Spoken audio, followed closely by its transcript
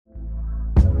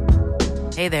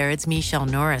Hey there, it's Michelle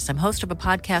Norris. I'm host of a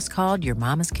podcast called Your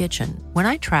Mama's Kitchen. When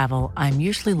I travel, I'm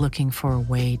usually looking for a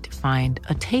way to find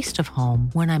a taste of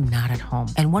home when I'm not at home.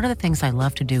 And one of the things I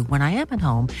love to do when I am at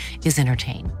home is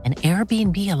entertain. And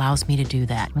Airbnb allows me to do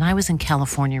that. When I was in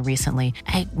California recently,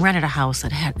 I rented a house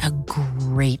that had a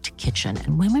great kitchen.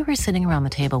 And when we were sitting around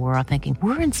the table, we were all thinking,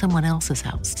 we're in someone else's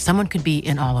house. Someone could be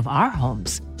in all of our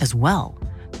homes as well.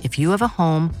 If you have a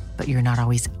home, but you're not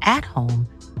always at home,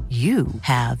 you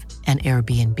have an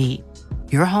Airbnb.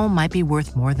 Your home might be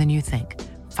worth more than you think.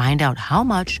 Find out how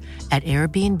much at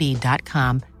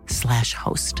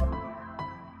airbnb.com/host.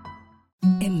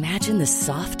 Imagine the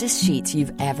softest sheets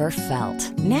you've ever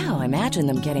felt. Now imagine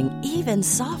them getting even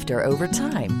softer over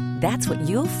time. That's what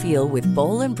you'll feel with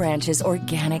Boll & Branch's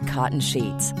organic cotton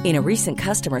sheets. In a recent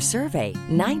customer survey,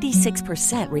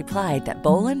 96% replied that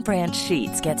Boll & Branch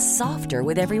sheets get softer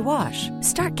with every wash.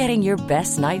 Start getting your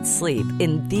best night's sleep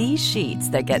in these sheets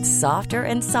that get softer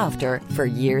and softer for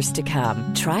years to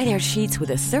come. Try their sheets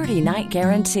with a 30-night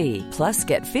guarantee. Plus,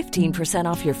 get 15%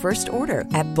 off your first order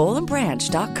at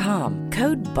bollandbranch.com.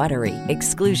 Code BUTTERY.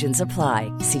 Exclusions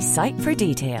apply. See site for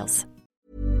details.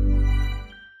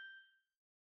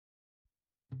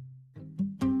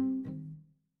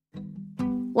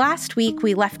 Last week,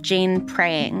 we left Jane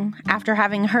praying after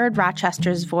having heard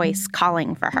Rochester's voice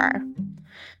calling for her.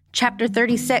 Chapter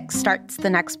 36 starts the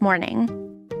next morning.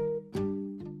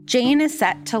 Jane is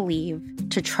set to leave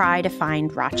to try to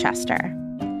find Rochester.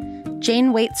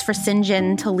 Jane waits for St.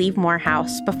 John to leave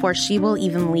Morehouse before she will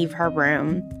even leave her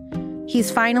room.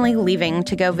 He's finally leaving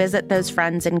to go visit those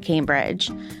friends in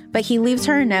Cambridge, but he leaves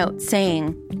her a note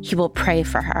saying he will pray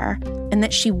for her and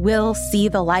that she will see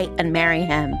the light and marry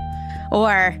him,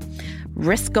 or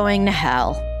risk going to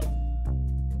hell.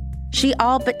 She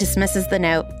all but dismisses the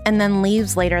note and then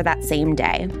leaves later that same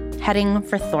day, heading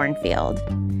for Thornfield.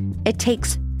 It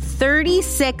takes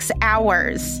 36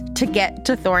 hours to get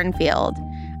to Thornfield,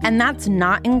 and that's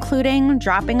not including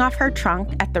dropping off her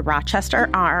trunk at the Rochester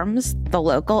Arms, the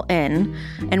local inn,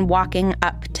 and walking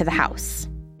up to the house.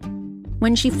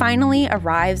 When she finally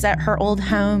arrives at her old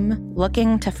home,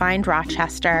 looking to find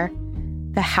Rochester,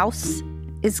 the house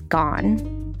is gone.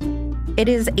 It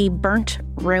is a burnt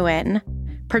ruin,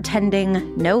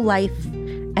 pretending no life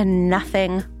and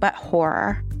nothing but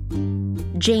horror.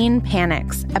 Jane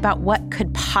panics about what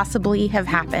could possibly have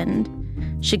happened.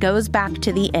 She goes back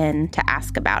to the inn to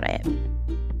ask about it.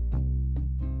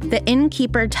 The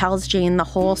innkeeper tells Jane the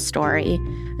whole story,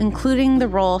 including the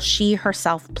role she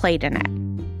herself played in it.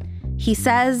 He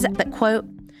says that, quote,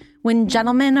 "When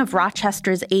gentlemen of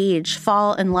Rochester's age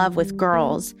fall in love with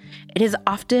girls, it is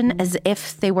often as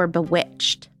if they were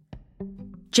bewitched."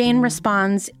 Jane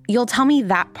responds, "You'll tell me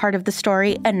that part of the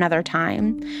story another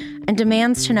time," and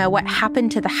demands to know what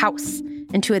happened to the house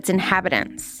and to its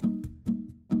inhabitants.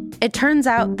 It turns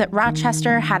out that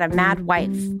Rochester had a mad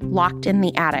wife locked in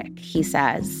the attic, he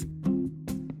says.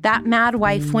 That mad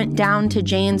wife went down to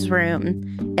Jane's room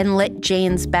and lit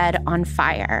Jane's bed on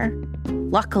fire.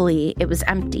 Luckily, it was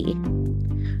empty.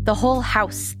 The whole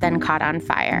house then caught on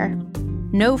fire.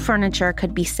 No furniture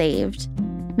could be saved.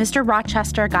 Mr.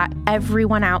 Rochester got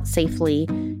everyone out safely,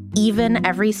 even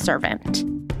every servant.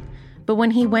 But when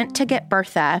he went to get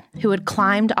Bertha, who had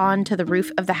climbed onto the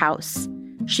roof of the house,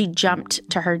 she jumped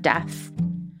to her death.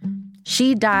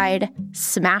 She died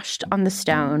smashed on the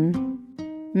stone.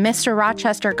 Mr.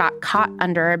 Rochester got caught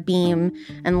under a beam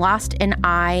and lost an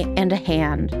eye and a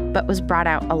hand, but was brought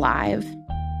out alive.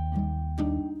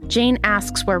 Jane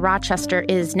asks where Rochester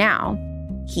is now.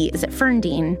 He is at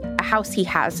Ferndean, a house he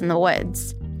has in the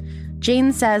woods.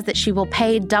 Jane says that she will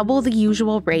pay double the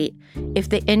usual rate if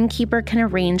the innkeeper can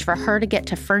arrange for her to get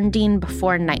to Ferndean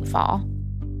before nightfall.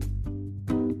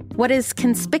 What is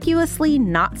conspicuously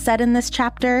not said in this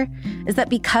chapter is that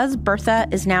because Bertha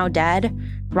is now dead,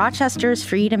 Rochester is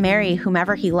free to marry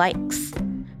whomever he likes.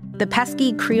 The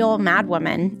pesky Creole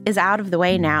madwoman is out of the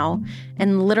way now,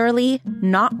 and literally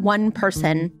not one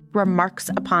person remarks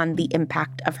upon the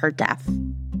impact of her death.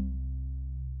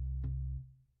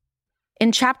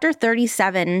 In chapter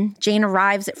 37, Jane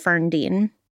arrives at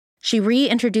Ferndean. She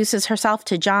reintroduces herself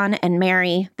to John and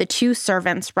Mary, the two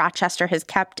servants Rochester has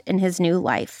kept in his new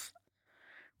life.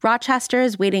 Rochester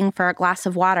is waiting for a glass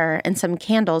of water and some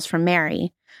candles from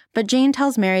Mary, but Jane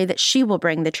tells Mary that she will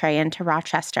bring the tray into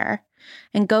Rochester,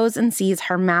 and goes and sees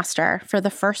her master for the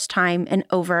first time in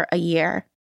over a year.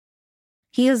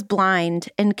 He is blind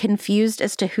and confused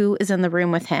as to who is in the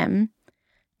room with him.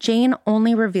 Jane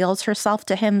only reveals herself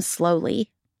to him slowly.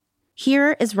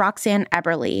 Here is Roxanne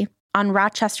Eberly on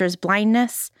Rochester's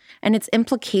blindness and its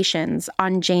implications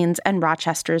on Jane's and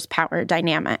Rochester's power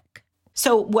dynamic.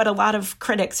 So what a lot of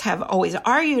critics have always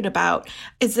argued about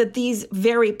is that these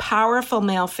very powerful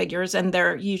male figures, and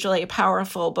they're usually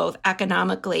powerful both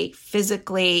economically,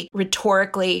 physically,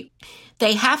 rhetorically,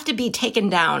 they have to be taken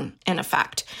down, in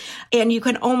effect. And you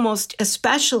can almost,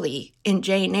 especially in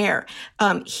Jane Eyre,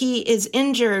 he is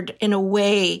injured in a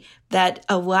way that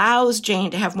allows Jane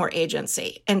to have more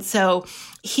agency. And so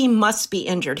he must be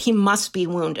injured. He must be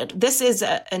wounded. This is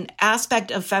an aspect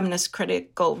of feminist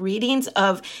critical readings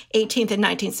of 18th and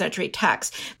 19th century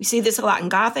texts. We see this a lot in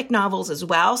Gothic novels as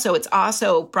well. So it's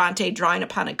also Bronte drawing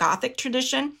upon a Gothic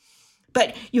tradition.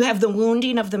 But you have the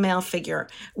wounding of the male figure,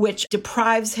 which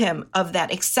deprives him of that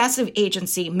excessive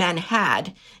agency men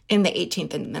had in the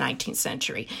 18th and the 19th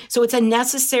century. So it's a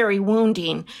necessary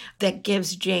wounding that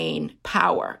gives Jane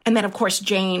power. And then, of course,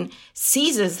 Jane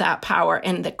seizes that power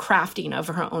in the crafting of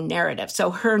her own narrative.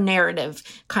 So her narrative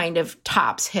kind of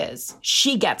tops his.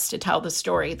 She gets to tell the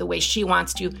story the way she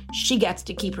wants to. She gets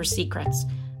to keep her secrets.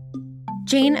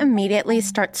 Jane immediately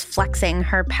starts flexing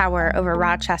her power over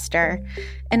Rochester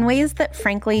in ways that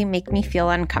frankly make me feel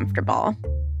uncomfortable.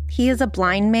 He is a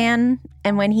blind man,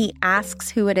 and when he asks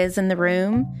who it is in the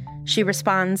room, she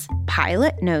responds,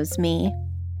 "Pilot knows me."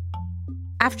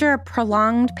 After a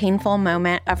prolonged, painful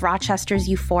moment of Rochester's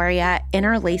euphoria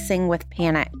interlacing with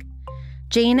panic,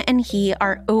 Jane and he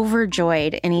are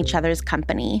overjoyed in each other's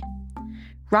company.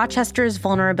 Rochester's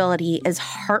vulnerability is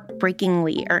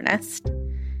heartbreakingly earnest.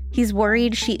 He's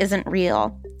worried she isn't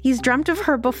real. He's dreamt of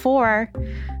her before,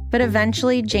 but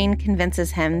eventually Jane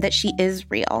convinces him that she is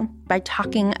real by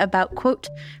talking about, quote,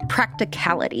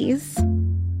 practicalities.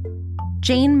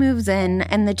 Jane moves in,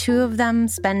 and the two of them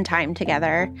spend time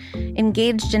together,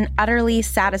 engaged in utterly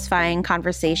satisfying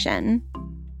conversation.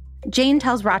 Jane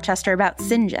tells Rochester about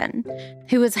St. John,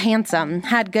 who was handsome,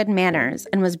 had good manners,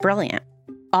 and was brilliant.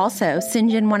 Also,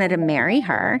 St. John wanted to marry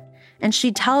her, and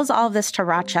she tells all this to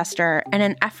Rochester in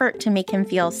an effort to make him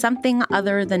feel something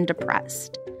other than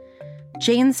depressed.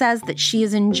 Jane says that she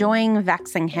is enjoying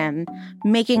vexing him,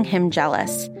 making him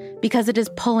jealous, because it is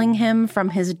pulling him from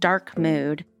his dark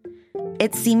mood.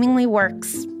 It seemingly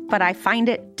works, but I find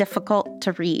it difficult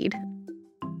to read.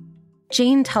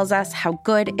 Jane tells us how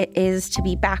good it is to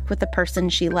be back with the person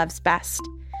she loves best.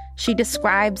 She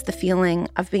describes the feeling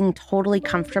of being totally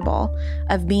comfortable,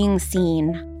 of being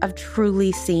seen, of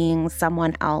truly seeing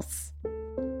someone else.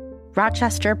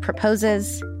 Rochester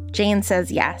proposes. Jane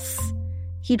says yes.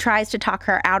 He tries to talk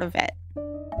her out of it.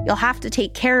 "You'll have to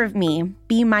take care of me,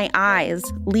 be my eyes,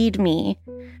 lead me."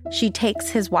 She takes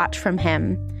his watch from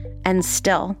him and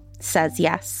still says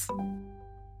yes.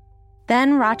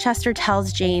 Then Rochester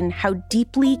tells Jane how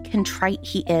deeply contrite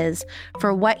he is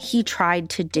for what he tried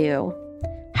to do,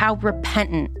 how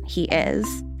repentant he is.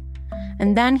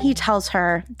 And then he tells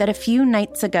her that a few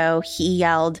nights ago he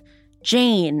yelled,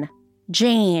 "Jane,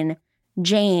 Jane,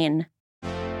 Jane."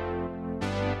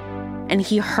 And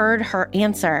he heard her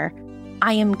answer,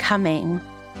 "I am coming."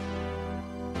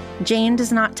 Jane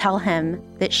does not tell him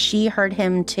that she heard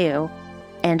him too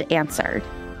and answered.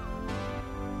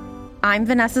 I'm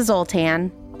Vanessa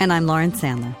Zoltan. And I'm Lauren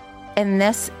Sandler. And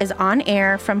this is On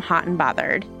Air from Hot and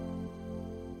Bothered.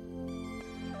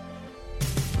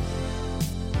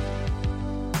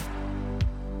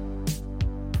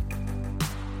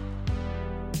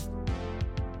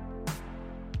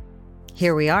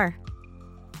 Here we are.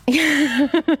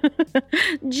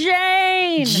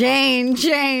 Jane! Jane,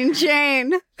 Jane,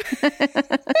 Jane.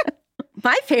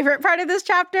 My favorite part of this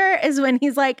chapter is when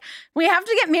he's like, "We have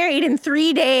to get married in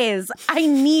 3 days. I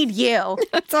need you."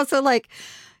 It's also like,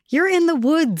 you're in the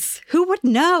woods. Who would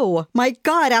know? My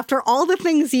God, after all the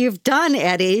things you've done,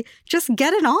 Eddie, just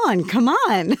get it on. Come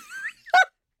on.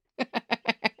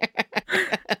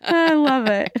 I love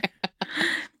it.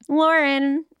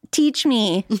 Lauren, teach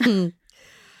me.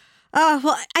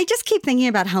 Well, I just keep thinking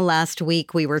about how last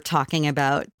week we were talking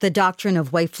about the doctrine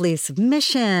of wifely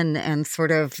submission and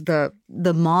sort of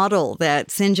the model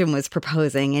that St. John was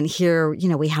proposing. And here,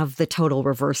 we have the total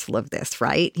reversal of this,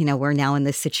 right? We're now in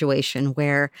this situation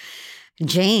where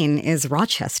Jane is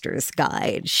Rochester's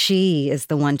guide. She is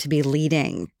the one to be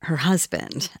leading her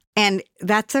husband. And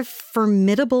that's a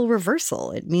formidable reversal.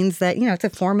 It means that, it's a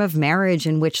form of marriage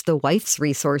in which the wife's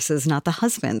resources, not the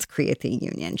husband's, create the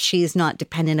union. She's not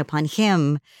dependent upon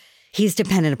him. He's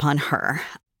dependent upon her.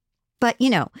 But,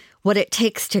 what it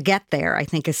takes to get there, I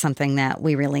think, is something that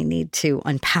we really need to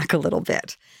unpack a little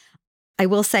bit. I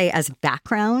will say, as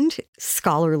background,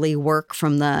 scholarly work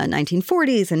from the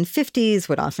 1940s and 50s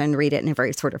would often read it in a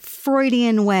very sort of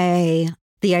Freudian way.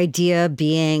 The idea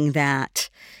being that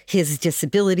his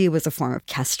disability was a form of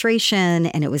castration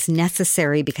and it was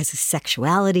necessary because his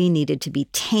sexuality needed to be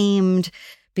tamed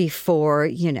before,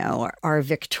 our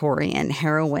Victorian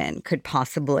heroine could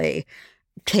possibly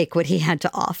take what he had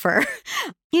to offer.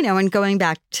 And going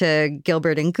back to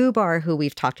Gilbert and Gubar, who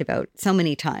we've talked about so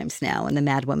many times now in The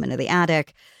Mad Woman of the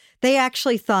Attic, they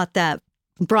actually thought that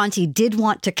Bronte did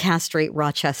want to castrate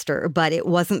Rochester, but it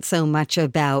wasn't so much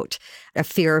about a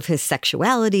fear of his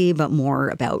sexuality, but more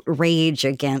about rage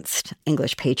against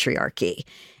English patriarchy.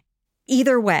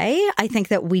 Either way, I think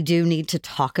that we do need to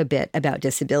talk a bit about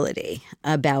disability,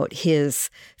 about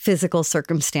his physical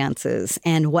circumstances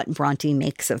and what Bronte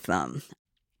makes of them.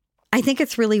 I think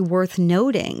it's really worth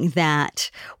noting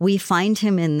that we find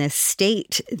him in this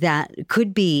state that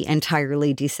could be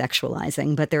entirely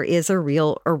desexualizing, but there is a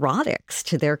real erotics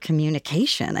to their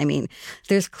communication. I mean,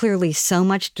 there's clearly so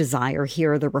much desire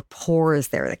here. The rapport is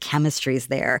there, the chemistry is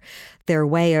there, their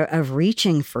way of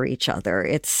reaching for each other.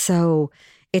 It's so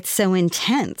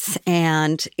intense,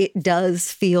 and it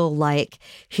does feel like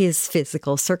his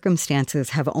physical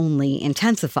circumstances have only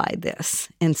intensified this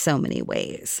in so many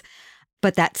ways.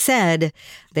 But that said,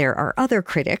 there are other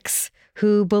critics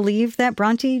who believe that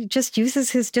Bronte just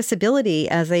uses his disability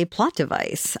as a plot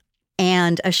device,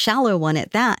 and a shallow one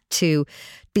at that, to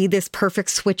be this perfect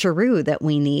switcheroo that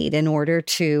we need in order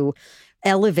to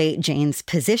elevate Jane's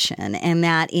position, and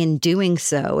that in doing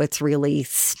so, it's really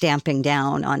stamping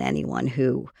down on anyone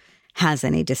who has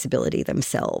any disability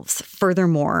themselves.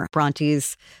 Furthermore,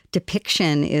 Bronte's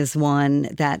depiction is one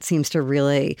that seems to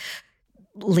really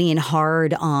lean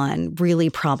hard on really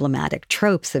problematic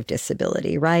tropes of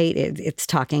disability, right? It's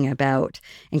talking about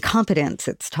incompetence.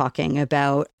 It's talking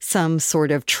about some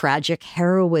sort of tragic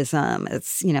heroism.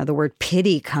 It's, the word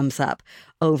pity comes up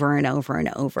over and over and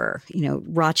over.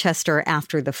 Rochester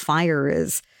after the fire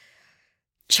is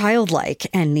childlike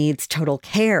and needs total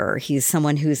care. He's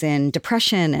someone who's in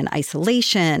depression and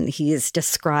isolation. He is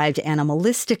described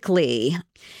animalistically.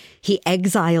 He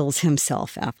exiles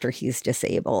himself after he's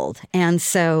disabled. And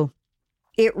so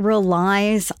it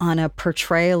relies on a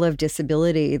portrayal of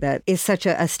disability that is such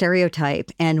a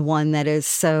stereotype, and one that is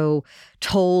so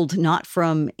told not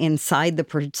from inside the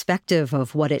perspective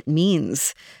of what it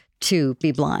means to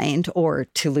be blind or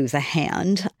to lose a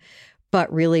hand,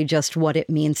 but really just what it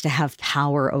means to have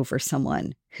power over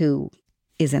someone who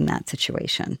is in that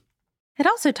situation. It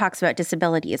also talks about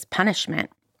disability as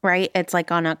punishment, right? It's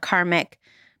like on a karmic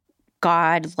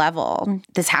God level.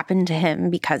 This happened to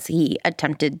him because he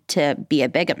attempted to be a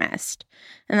bigamist.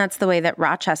 And that's the way that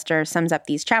Rochester sums up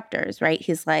these chapters, right?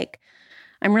 He's like,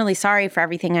 I'm really sorry for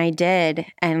everything I did.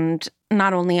 And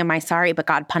not only am I sorry, but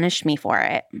God punished me for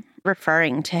it,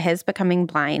 referring to his becoming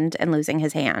blind and losing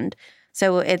his hand.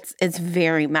 So it's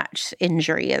very much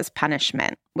injury as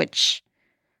punishment, which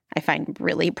I find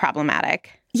really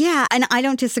problematic. Yeah, and I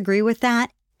don't disagree with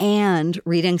that. And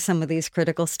reading some of these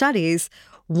critical studies,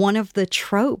 one of the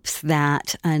tropes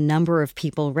that a number of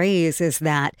people raise is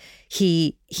that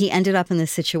he ended up in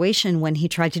this situation when he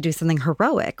tried to do something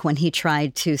heroic, when he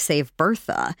tried to save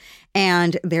Bertha.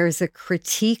 And there's a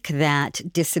critique that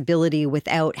disability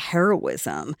without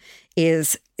heroism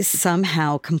is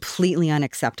somehow completely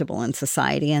unacceptable in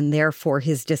society, and therefore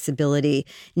his disability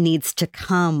needs to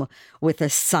come with a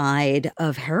side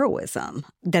of heroism.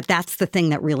 That's the thing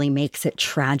that really makes it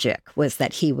tragic, was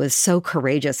that he was so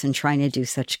courageous in trying to do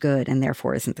such good, and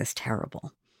therefore isn't this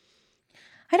terrible?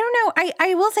 I don't know.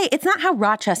 I will say it's not how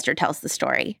Rochester tells the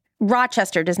story.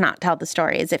 Rochester does not tell the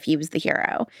story as if he was the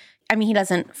hero. I mean, he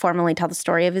doesn't formally tell the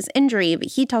story of his injury, but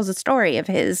he tells a story of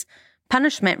his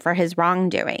punishment for his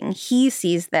wrongdoing. He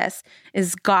sees this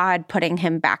as God putting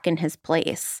him back in his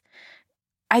place.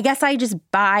 I guess I just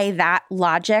buy that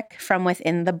logic from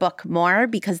within the book more,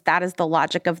 because that is the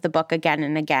logic of the book again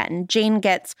and again. Jane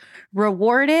gets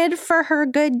rewarded for her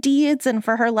good deeds and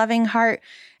for her loving heart.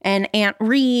 And Aunt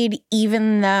Reed,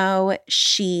 even though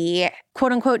she,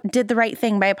 quote unquote, did the right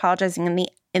thing by apologizing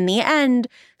in the end,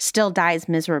 still dies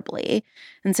miserably.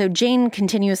 And so Jane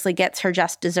continuously gets her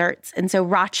just desserts. And so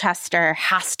Rochester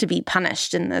has to be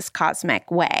punished in this cosmic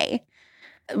way.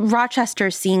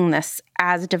 Rochester seeing this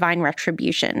as divine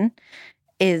retribution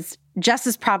is just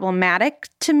as problematic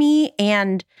to me,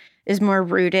 and is more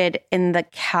rooted in the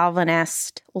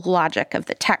Calvinist logic of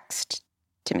the text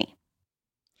to me.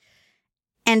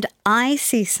 And I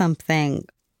see something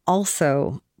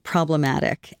also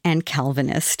problematic and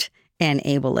Calvinist and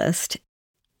ableist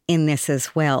in this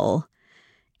as well,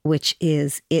 which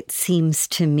is, it seems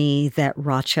to me that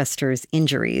Rochester's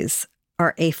injuries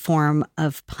are a form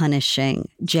of punishing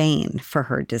Jane for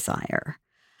her desire.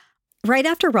 Right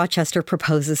after Rochester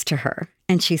proposes to her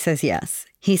and she says yes,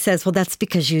 he says, well, that's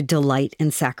because you delight in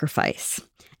sacrifice.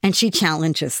 And she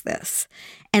challenges this.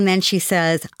 And then she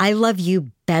says, I love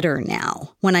you better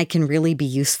now when I can really be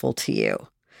useful to you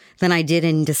than I did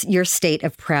in your state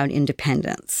of proud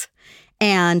independence.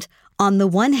 And on the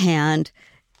one hand,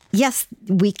 yes,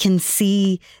 we can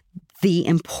see the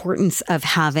importance of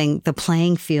having the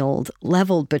playing field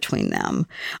leveled between them.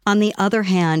 On the other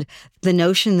hand, the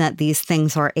notion that these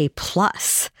things are a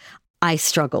plus, I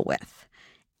struggle with.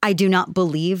 I do not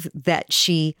believe that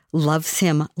she loves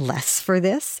him less for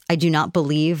this. I do not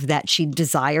believe that she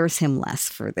desires him less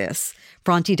for this.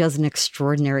 Bronte does an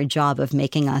extraordinary job of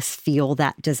making us feel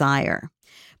that desire.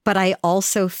 But I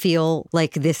also feel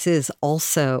like this is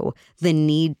also the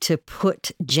need to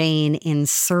put Jane in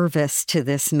service to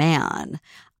this man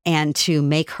and to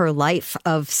make her life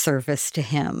of service to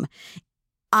him.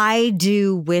 I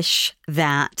do wish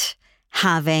that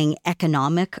having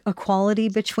economic equality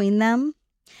between them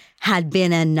had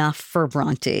been enough for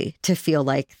Bronte to feel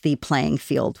like the playing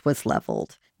field was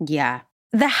leveled. Yeah.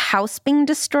 The house being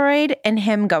destroyed and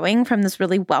him going from this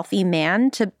really wealthy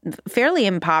man to fairly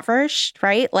impoverished,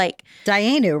 right? Like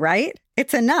Dayenu, right?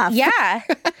 It's enough. Yeah.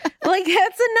 Like,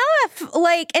 that's enough.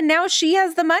 Like, and now she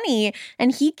has the money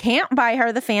and he can't buy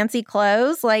her the fancy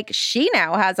clothes. Like, she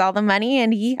now has all the money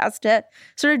and he has to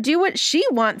sort of do what she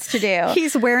wants to do.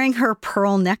 He's wearing her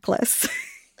pearl necklace.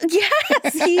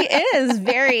 Yes, he is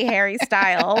very Harry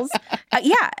Styles.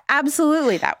 Yeah,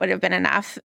 absolutely. That would have been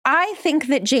enough. I think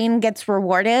that Jane gets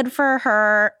rewarded for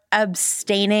her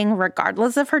abstaining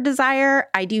regardless of her desire.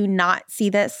 I do not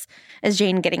see this as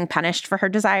Jane getting punished for her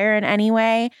desire in any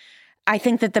way. I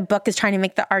think that the book is trying to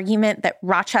make the argument that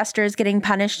Rochester is getting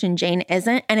punished and Jane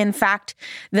isn't. And in fact,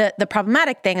 the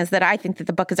problematic thing is that I think that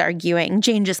the book is arguing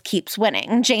Jane just keeps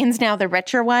winning. Jane's now the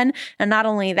richer one. And not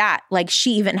only that, like,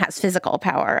 she even has physical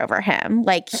power over him.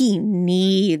 Like, he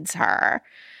needs her.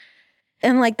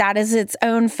 And like that is its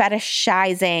own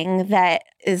fetishizing that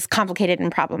is complicated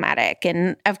and problematic.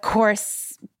 And of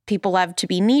course, people love to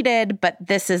be needed, but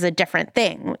this is a different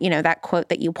thing. You know, that quote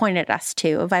that you pointed us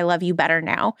to of I love you better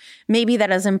now. Maybe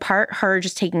that is in part her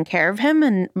just taking care of him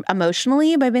and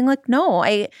emotionally by being like, no,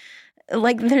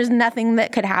 there's nothing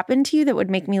that could happen to you that would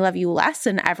make me love you less.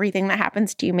 And everything that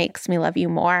happens to you makes me love you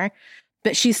more.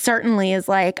 But she certainly is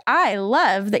like, I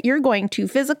love that you're going to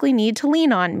physically need to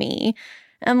lean on me.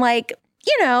 And like,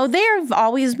 you know, they've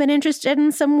always been interested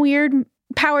in some weird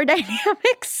power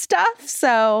dynamic stuff.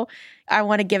 So I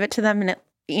want to give it to them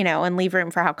and leave room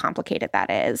for how complicated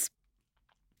that is.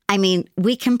 I mean,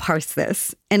 we can parse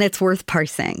this and it's worth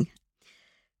parsing.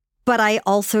 But I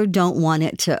also don't want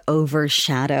it to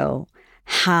overshadow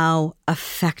how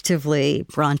effectively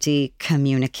Bronte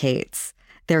communicates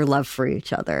their love for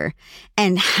each other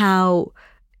and how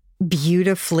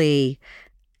beautifully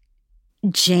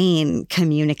Jane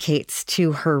communicates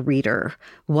to her reader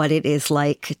what it is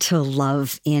like to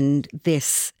love in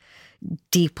this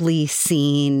deeply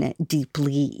seen,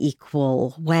 deeply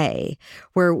equal way,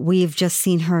 where we've just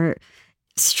seen her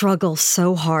struggle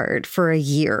so hard for a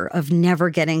year of never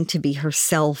getting to be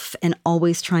herself and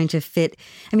always trying to fit,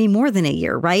 more than a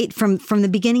year, right? From the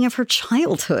beginning of her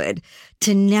childhood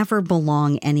to never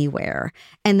belong anywhere.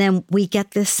 And then we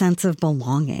get this sense of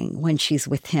belonging when she's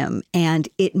with him, and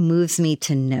it moves me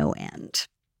to no end.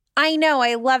 I know.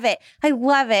 I love it. I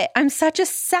love it. I'm such a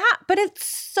sap, but it's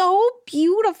so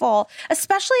beautiful,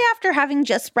 especially after having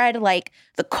just read like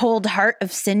The Cold Heart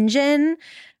of St. John.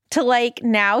 To like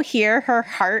now hear her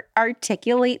heart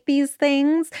articulate these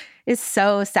things is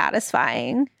so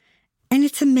satisfying. And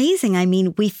it's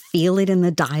amazing. We feel it in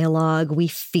the dialogue. We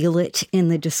feel it in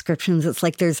the descriptions. It's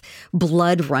like there's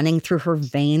blood running through her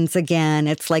veins again.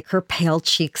 It's like her pale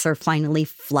cheeks are finally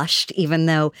flushed, even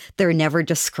though they're never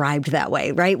described that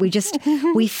way, right?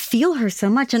 We feel her so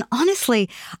much. And honestly,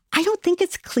 I don't think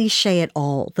it's cliche at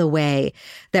all, the way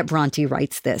that Bronte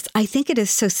writes this. I think it is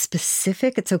so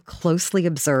specific. It's so closely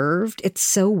observed. It's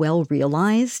so well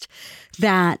realized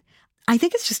that I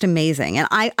think it's just amazing. And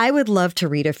I would love to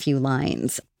read a few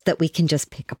lines that we can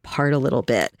just pick apart a little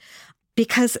bit,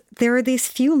 because there are these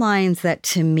few lines that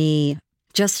to me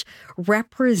just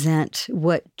represent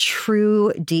what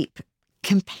true, deep,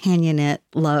 companionate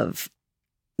love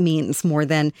means more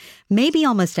than maybe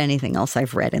almost anything else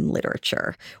I've read in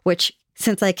literature, which,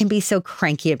 since I can be so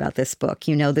cranky about this book,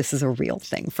 this is a real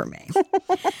thing for me.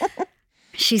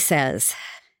 She says,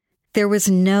 there was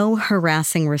no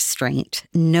harassing restraint,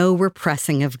 no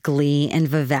repressing of glee and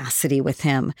vivacity with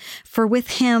him, for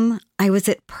with him I was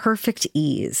at perfect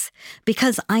ease,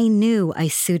 because I knew I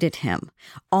suited him.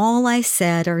 All I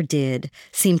said or did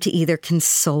seemed to either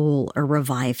console or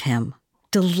revive him.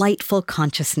 delightful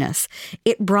consciousness.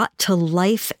 It brought to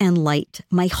life and light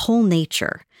my whole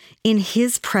nature. In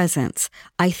his presence,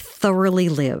 I thoroughly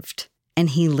lived, and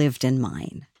he lived in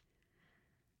mine.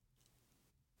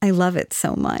 I love it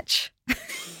so much.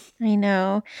 I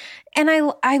know. And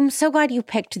I'm so glad you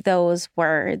picked those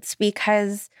words,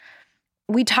 because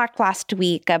we talked last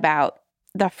week about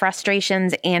the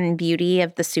frustrations and beauty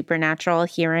of the supernatural,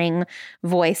 hearing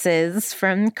voices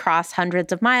from across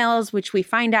hundreds of miles, which we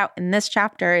find out in this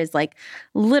chapter is like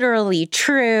literally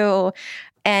true.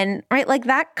 And right, like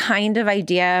that kind of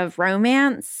idea of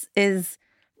romance is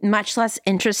much less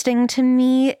interesting to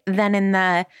me than in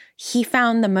the he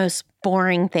found the most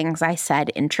boring things I said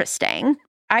interesting.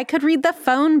 I could read the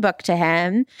phone book to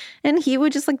him and he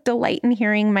would just like delight in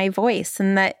hearing my voice,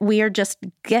 and that we are just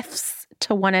gifts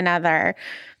to one another.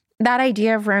 That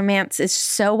idea of romance is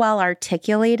so well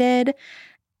articulated.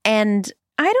 And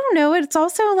I don't know, it's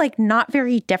also like not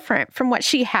very different from what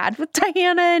she had with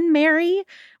Diana and Mary,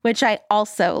 which I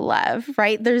also love,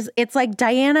 right? It's like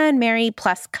Diana and Mary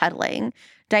plus cuddling.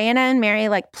 Diana and Mary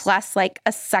like plus like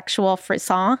a sexual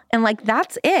frisson, and like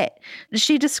that's it.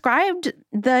 She described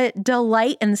the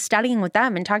delight in studying with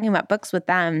them and talking about books with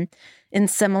them in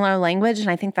similar language, and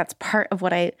I think that's part of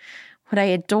what I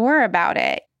adore about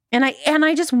it. And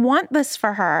I just want this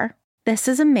for her. This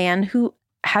is a man who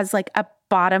has like a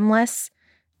bottomless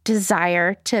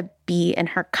desire to be in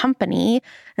her company,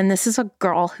 and this is a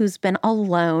girl who's been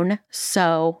alone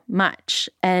so much.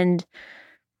 And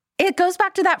it goes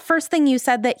back to that first thing you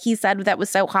said that he said that was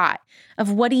so hot,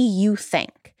 of what do you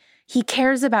think? He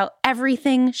cares about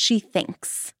everything she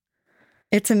thinks.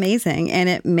 It's amazing. And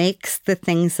it makes the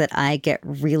things that I get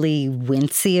really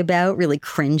wincy about, really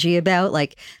cringy about,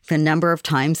 like the number of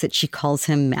times that she calls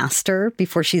him master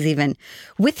before she's even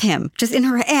with him, just in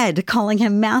her head calling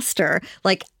him master.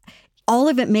 Like, all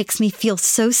of it makes me feel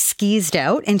so skeezed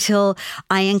out until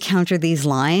I encounter these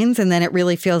lines. And then it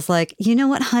really feels like, you know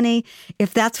what, honey,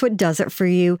 if that's what does it for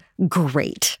you,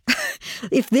 great.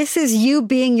 If this is you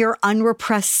being your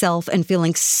unrepressed self and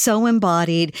feeling so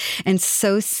embodied and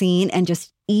so seen and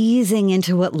just easing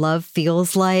into what love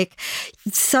feels like,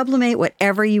 sublimate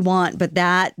whatever you want. But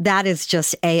that is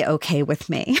just A-okay with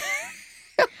me.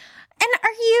 And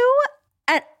are you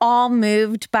at all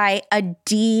moved by a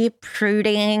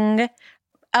de-pruding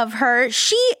of her?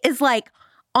 She is like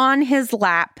on his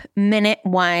lap minute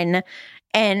one,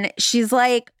 and she's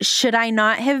like, should I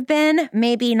not have been?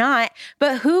 Maybe not,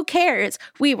 but who cares?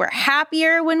 We were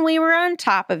happier when we were on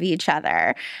top of each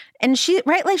other. And she,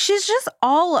 right, like she's just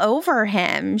all over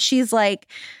him. She's like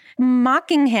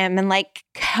mocking him and like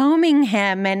combing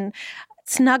him and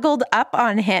snuggled up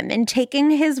on him and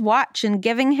taking his watch and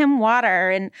giving him water.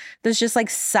 And there's just like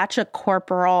such a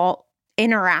corporal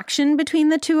interaction between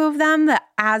the two of them that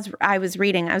as I was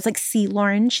reading, I was like, see,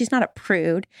 Lauren, she's not a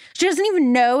prude. She doesn't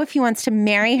even know if he wants to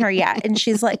marry her yet. And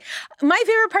she's like, my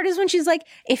favorite part is when she's like,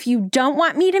 if you don't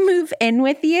want me to move in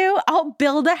with you, I'll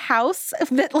build a house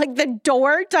that like the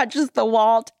door touches the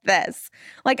wall to this.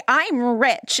 Like, I'm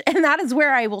rich and that is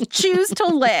where I will choose to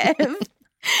live.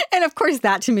 And of course,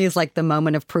 that to me is like the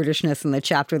moment of prudishness in the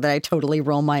chapter that I totally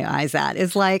roll my eyes at.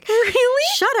 Is like, really?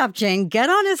 Shut up, Jane. Get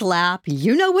on his lap.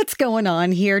 You know what's going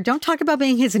on here. Don't talk about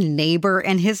being his neighbor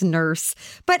and his nurse.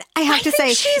 But I have to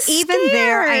say, even scared.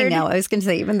 there, I know, I was going to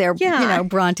say, even there, yeah. You know,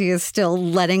 Bronte is still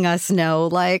letting us know,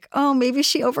 like, oh, maybe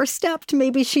she overstepped.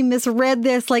 Maybe she misread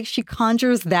this. Like, she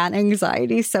conjures that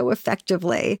anxiety so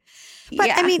effectively. But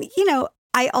yeah. I mean, you know,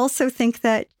 I also think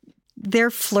that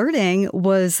their flirting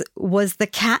was the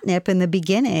catnip in the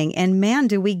beginning. And man,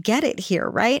 do we get it here,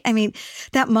 right? I mean,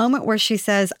 that moment where she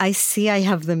says, I see I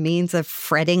have the means of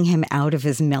fretting him out of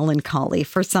his melancholy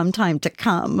for some time to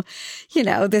come. You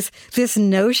know, this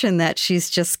notion that she's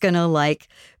just going to like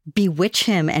bewitch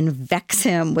him and vex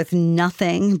him with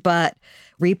nothing but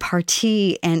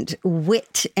repartee and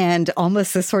wit and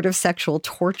almost a sort of sexual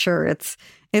torture.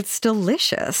 It's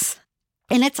delicious.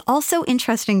 And it's also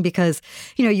interesting because,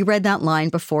 you know, you read that line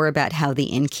before about how the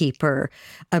innkeeper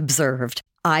observed,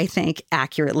 I think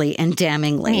accurately and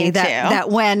damningly, that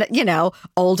when, you know,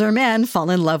 older men fall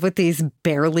in love with these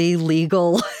barely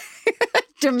legal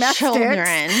domestics,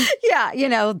 children. Yeah, you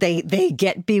know, they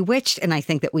get bewitched. And I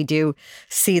think that we do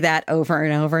see that over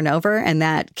and over and over. And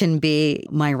that can be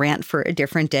my rant for a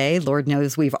different day. Lord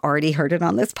knows we've already heard it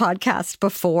on this podcast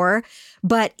before.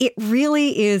 But it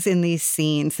really is in these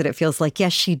scenes that it feels like,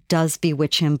 yes, she does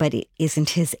bewitch him, but it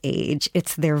isn't his age.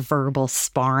 It's their verbal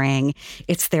sparring.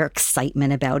 It's their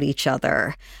excitement about each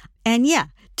other. And yeah,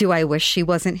 Do I wish she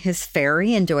wasn't his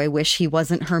fairy? And do I wish he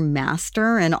wasn't her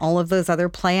master and all of those other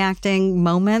play acting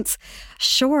moments?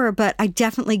 Sure, but I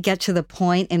definitely get to the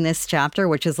point in this chapter,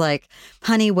 which is like,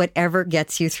 honey, whatever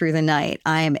gets you through the night,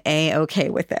 I am A-okay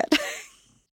with it.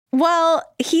 Well,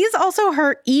 he's also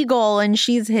her eagle and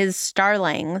she's his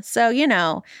starling. So, you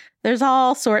know, there's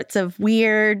all sorts of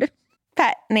weird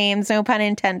pet names, no pun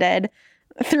intended,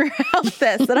 throughout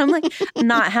this that I'm like,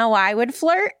 not how I would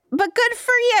flirt, but good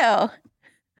for you.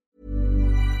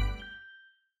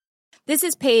 This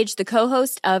is Paige, the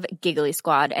co-host of Giggly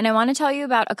Squad, and I want to tell you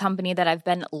about a company that I've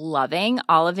been loving,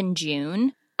 Olive &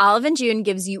 June. Olive & June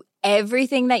gives you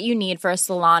everything that you need for a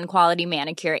salon-quality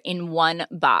manicure in one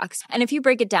box. And if you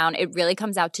break it down, it really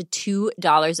comes out to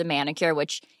 $2 a manicure,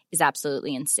 which is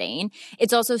absolutely insane.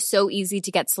 It's also so easy to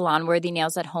get salon-worthy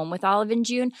nails at home with Olive &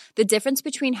 June. The difference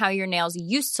between how your nails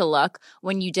used to look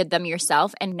when you did them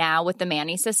yourself and now with the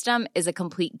Mani system is a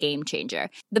complete game changer.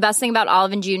 The best thing about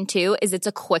Olive & June, too, is it's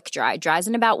a quick dry. Dries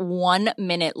in about 1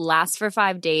 minute, lasts for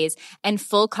 5 days, and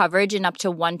full coverage in up to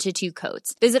 1 to 2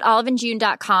 coats. Visit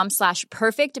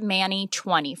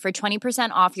oliveandjune.com/perfectmani20 for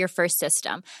 20% off your first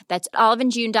system. That's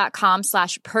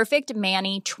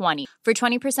oliveandjune.com/perfectmani20 for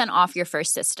 20% off your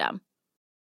first system.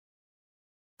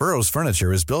 Burrow's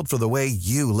furniture is built for the way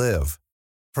you live.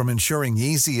 From ensuring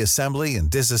easy assembly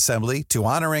and disassembly to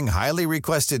honoring highly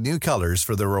requested new colors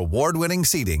for their award-winning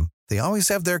seating, they always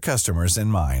have their customers in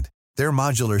mind. Their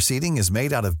modular seating is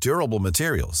made out of durable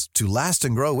materials to last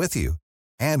and grow with you.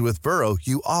 And with Burrow,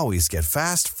 you always get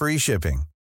fast, free shipping.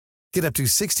 Get up to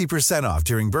 60% off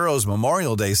during Burrow's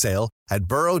Memorial Day sale at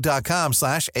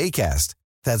burrow.com/ACAST.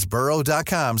 That's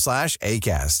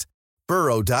burrow.com/ACAST.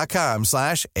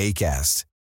 burrow.com/ACAST.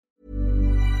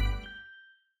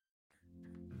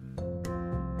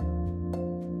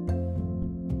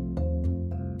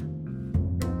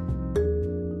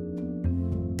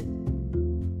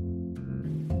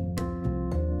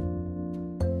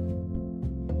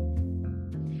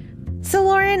 So,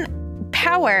 Lauren,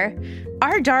 power.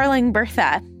 Our darling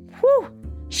Bertha,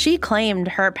 she claimed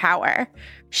her power.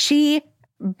 She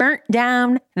burnt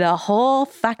down the whole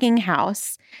fucking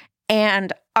house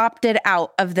and opted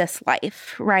out of this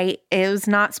life, right? It was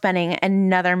not spending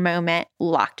another moment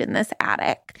locked in this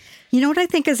attic. You know what I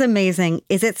think is amazing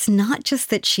is it's not just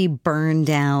that she burned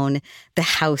down the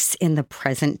house in the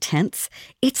present tense.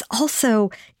 It's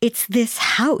this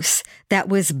house that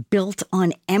was built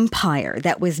on empire,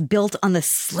 that was built on the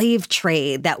slave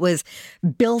trade, that was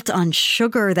built on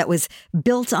sugar, that was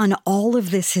built on all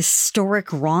of this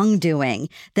historic wrongdoing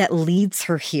that leads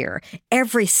her here.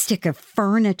 Every stick of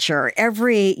furniture,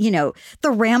 the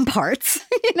ramparts,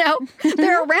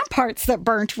 there are ramparts that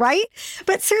burnt, right?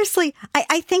 But seriously,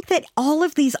 I think that all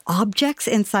of these objects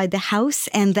inside the house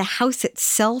and the house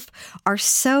itself are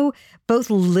so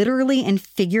both literally and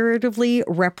figuratively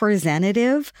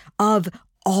representative of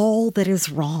all that is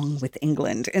wrong with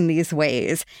England in these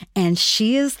ways. And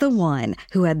she is the one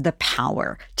who had the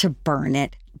power to burn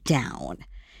it down.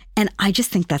 And I just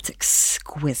think that's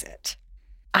exquisite.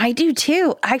 I do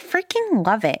too. I freaking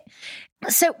love it.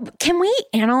 So can we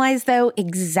analyze, though,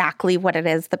 exactly what it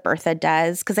is that Bertha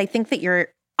does? Because I think that you're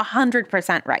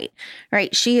 100% right?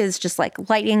 She is just like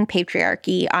lighting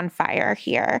patriarchy on fire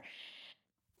here.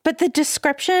 But the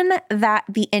description that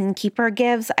the innkeeper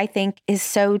gives, I think, is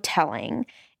so telling.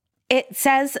 It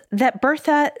says that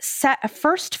Bertha set a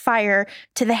first fire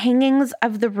to the hangings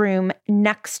of the room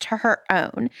next to her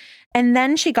own. And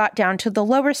then she got down to the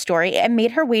lower story and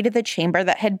made her way to the chamber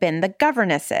that had been the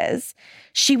governess's.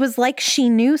 She was like she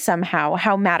knew somehow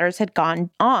how matters had gone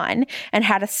on and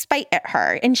had a spite at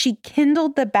her, and she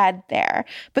kindled the bed there.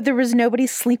 But there was nobody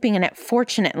sleeping in it,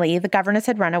 fortunately. The governess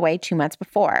had run away 2 months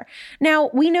before. Now,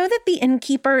 we know that the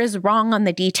innkeeper is wrong on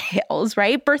the details,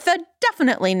 right? Bertha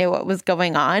definitely knew what was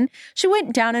going on. She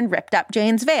went down and ripped up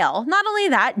Jane's veil. Not only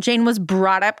that, Jane was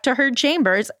brought up to her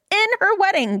chambers in her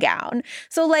wedding gown.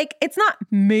 So, it's not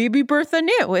maybe Bertha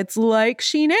knew. It's like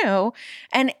she knew.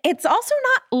 And it's also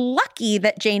not lucky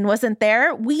that Jane wasn't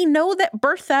there. We know that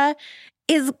Bertha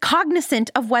is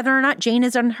cognizant of whether or not Jane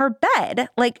is in her bed.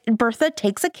 Bertha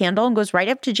takes a candle and goes right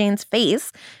up to Jane's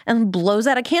face and blows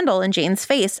out a candle in Jane's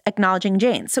face, acknowledging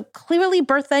Jane. So clearly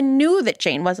Bertha knew that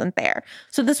Jane wasn't there.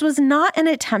 So this was not an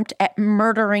attempt at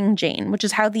murdering Jane, which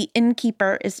is how the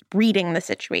innkeeper is reading the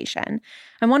situation.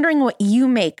 I'm wondering what you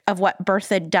make of what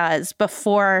Bertha does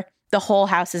before the whole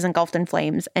house is engulfed in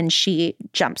flames and she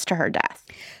jumps to her death.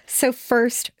 So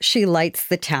first, she lights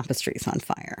the tapestries on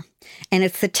fire. And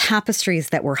it's the tapestries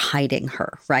that were hiding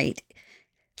her, right?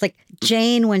 Like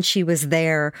Jane, when she was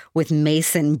there with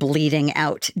Mason bleeding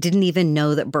out, didn't even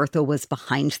know that Bertha was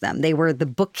behind them. They were the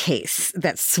bookcase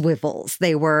that swivels.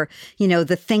 They were,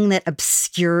 the thing that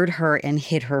obscured her and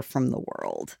hid her from the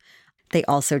world. They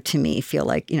also, to me, feel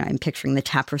like, I'm picturing the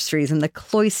tapestries and the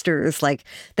cloisters. Like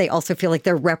they also feel like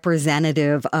they're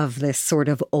representative of this sort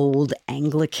of old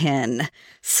Anglican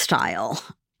style.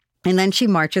 And then she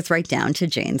marches right down to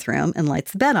Jane's room and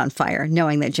lights the bed on fire,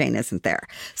 knowing that Jane isn't there.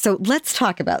 So let's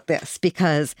talk about this,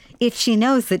 because if she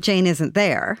knows that Jane isn't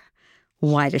there,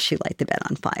 why does she light the bed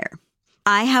on fire?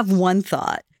 I have one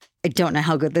thought. I don't know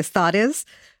how good this thought is,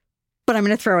 but I'm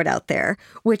going to throw it out there,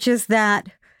 which is that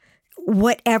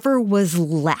whatever was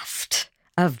left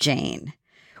of Jane,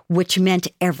 which meant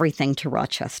everything to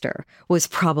Rochester, was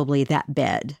probably that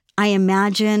bed. I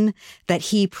imagine that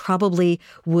he probably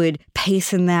would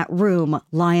pace in that room,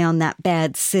 lie on that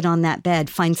bed, sit on that bed,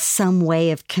 find some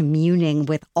way of communing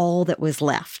with all that was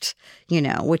left,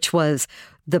 which was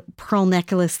the pearl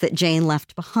necklace that Jane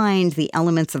left behind, the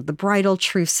elements of the bridal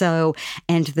trousseau,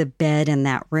 and the bed in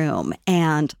that room.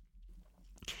 And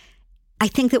I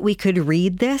think that we could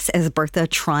read this as Bertha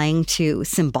trying to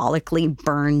symbolically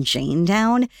burn Jane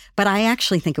down, but I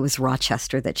actually think it was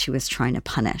Rochester that she was trying to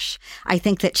punish. I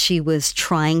think that she was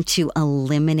trying to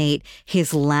eliminate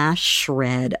his last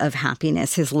shred of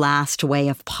happiness, his last way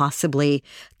of possibly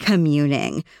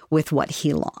communing with what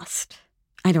he lost.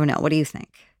 I don't know. What do you think?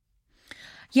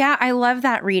 Yeah, I love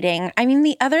that reading. I mean,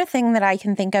 the other thing that I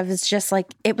can think of is just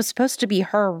like, it was supposed to be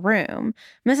her room.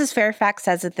 Mrs. Fairfax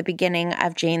says at the beginning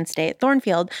of Jane's stay at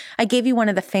Thornfield, I gave you one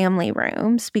of the family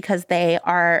rooms because they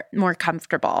are more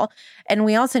comfortable. And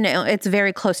we also know it's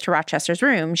very close to Rochester's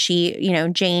room.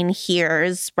 Jane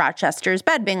hears Rochester's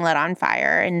bed being lit on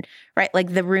fire, and right,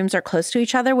 like the rooms are close to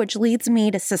each other, which leads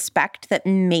me to suspect that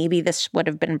maybe this would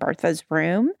have been Bertha's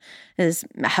room. His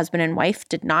husband and wife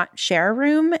did not share a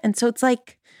room. And so it's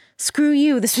like, screw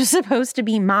you, this was supposed to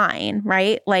be mine,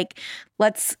 right? Like,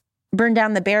 let's burn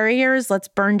down the barriers. Let's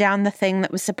burn down the thing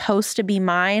that was supposed to be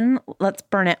mine. Let's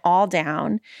burn it all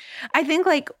down. I think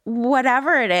like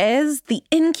whatever it is, the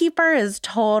innkeeper is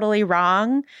totally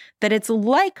wrong, that it's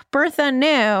like Bertha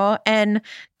knew, and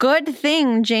good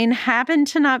thing Jane happened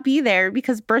to not be there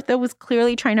because Bertha was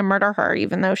clearly trying to murder her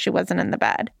even though she wasn't in the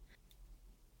bed.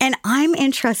 And I'm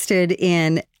interested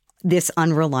in this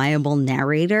unreliable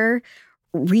narrator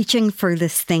reaching for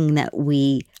this thing that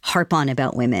we harp on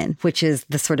about women, which is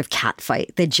the sort of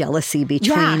catfight, the jealousy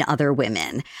between other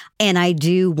women. And I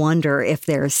do wonder if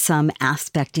there's some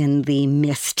aspect in the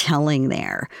mistelling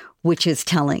there, which is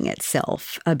telling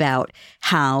itself about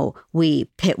how we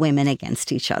pit women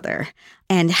against each other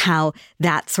and how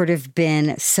that's sort of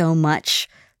been so much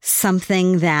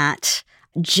something that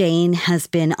Jane has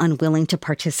been unwilling to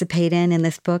participate in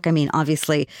this book. I mean,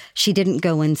 obviously, she didn't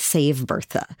go and save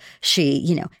Bertha.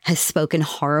 She, has spoken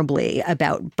horribly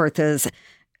about Bertha's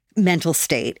mental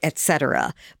state,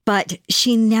 etc. But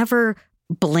she never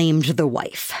blamed the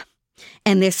wife.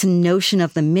 And this notion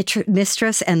of the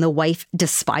mistress and the wife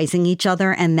despising each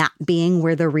other and that being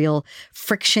where the real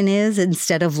friction is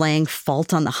instead of laying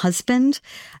fault on the husband,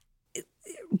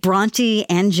 Bronte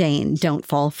and Jane don't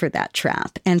fall for that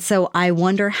trap. And so I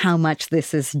wonder how much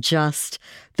this is just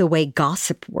the way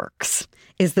gossip works,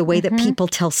 is the way that people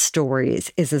tell stories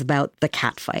is about the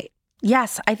catfight.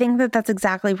 Yes, I think that that's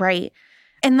exactly right.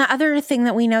 And the other thing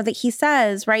that we know that he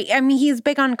says, right? I mean, he's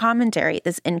big on commentary,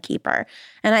 this innkeeper.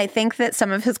 And I think that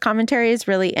some of his commentary is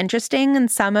really interesting. And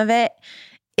some of it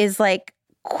is like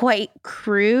quite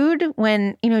crude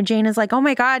when, Jane is like, oh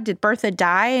my God, did Bertha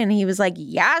die? And he was like,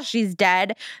 yeah, she's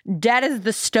dead. Dead as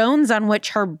the stones on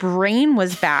which her brain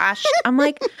was bashed. I'm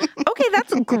like, okay,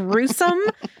 that's gruesome,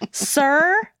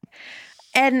 sir.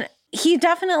 And he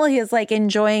definitely is like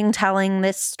enjoying telling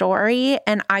this story.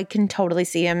 And I can totally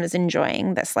see him as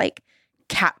enjoying this like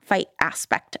catfight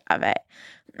aspect of it.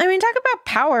 I mean, talk about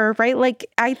power, right? Like,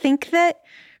 I think that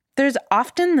there's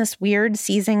often this weird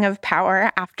seizing of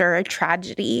power after a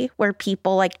tragedy where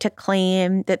people like to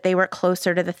claim that they were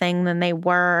closer to the thing than they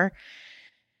were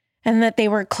and that they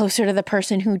were closer to the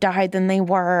person who died than they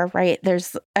were, right?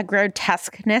 There's a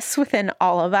grotesqueness within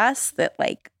all of us that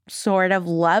like sort of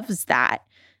loves that.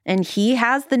 And he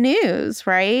has the news,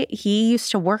 right? He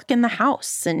used to work in the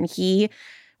house and he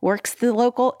works the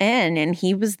local inn and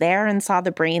he was there and saw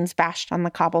the brains bashed on the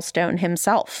cobblestone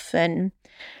himself.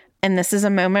 And this is a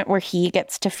moment where he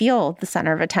gets to feel the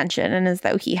center of attention and as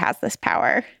though he has this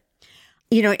power.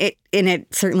 it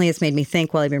certainly has made me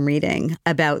think while I've been reading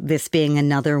about this being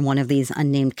another one of these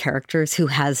unnamed characters who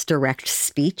has direct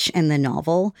speech in the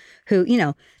novel, who,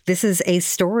 this is a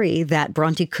story that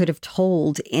Bronte could have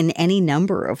told in any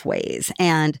number of ways.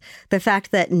 And the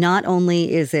fact that not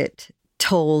only is it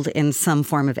told in some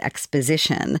form of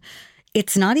exposition,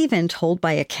 it's not even told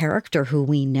by a character who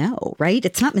we know, right?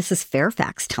 It's not Mrs.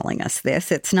 Fairfax telling us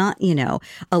this. It's not,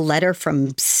 a letter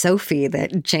from Sophie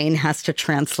that Jane has to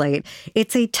translate.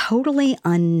 It's a totally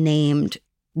unnamed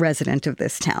resident of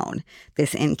this town,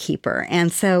 this innkeeper.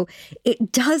 And so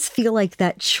it does feel like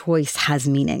that choice has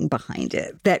meaning behind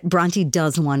it, that Bronte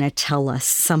does want to tell us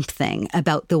something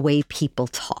about the way people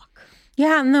talk.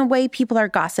 Yeah, and the way people are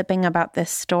gossiping about this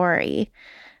story.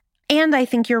 And I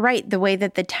think you're right, the way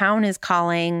that the town is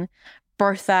calling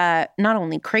Bertha not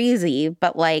only crazy,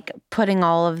 but like putting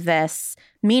all of this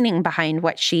meaning behind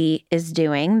what she is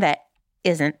doing that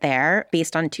isn't there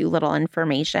based on too little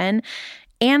information.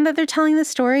 And that they're telling the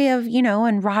story of,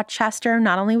 and Rochester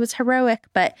not only was heroic,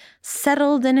 but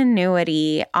settled an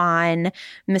annuity on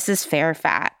Mrs.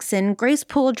 Fairfax. And Grace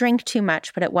Poole drank too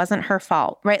much, but it wasn't her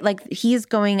fault, right? Like he's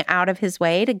going out of his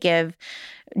way to give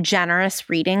generous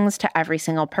readings to every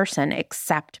single person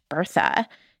except Bertha,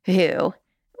 who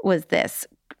was this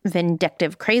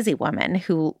vindictive, crazy woman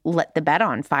who lit the bed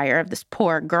on fire of this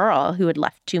poor girl who had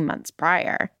left 2 months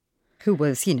prior. Who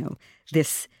was,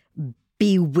 this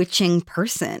bewitching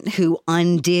person who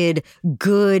undid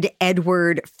good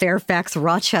Edward Fairfax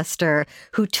Rochester,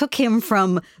 who took him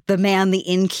from the man the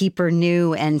innkeeper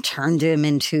knew and turned him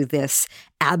into this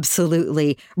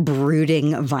absolutely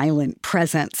brooding, violent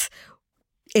presence.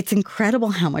 It's incredible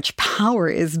how much power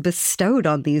is bestowed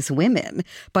on these women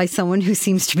by someone who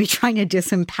seems to be trying to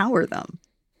disempower them.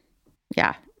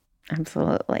 Yeah,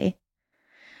 absolutely.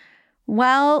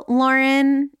 Well,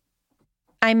 Lauren,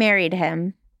 I married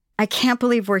him. I can't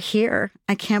believe we're here.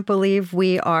 I can't believe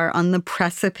we are on the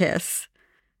precipice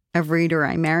of Reader,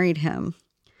 I Married Him,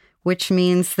 which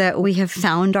means that we have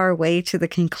found our way to the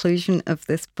conclusion of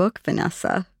this book,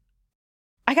 Vanessa.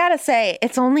 I gotta say,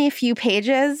 it's only a few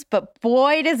pages, but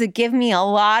boy, does it give me a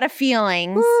lot of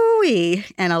feelings. Ooh-wee,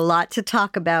 and a lot to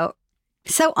talk about.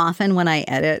 So often when I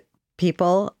edit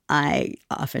people, I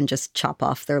often just chop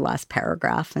off their last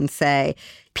paragraph and say,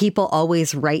 people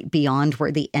always write beyond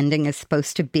where the ending is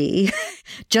supposed to be.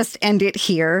 Just end it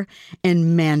here.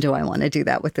 And man, do I want to do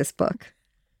that with this book.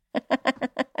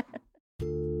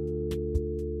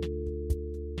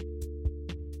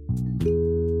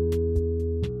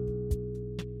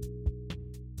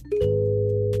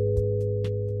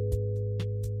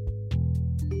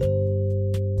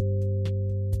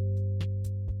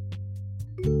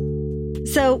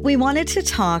 So we wanted to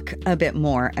talk a bit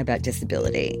more about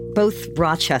disability, both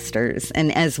Rochester's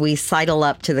and as we sidle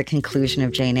up to the conclusion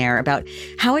of Jane Eyre, about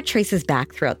how it traces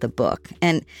back throughout the book.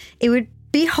 And it would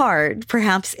be hard,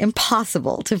 perhaps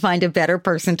impossible, to find a better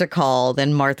person to call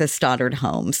than Martha Stoddard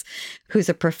Holmes, who's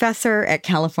a professor at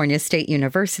California State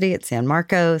University at San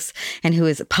Marcos and who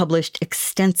has published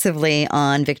extensively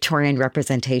on Victorian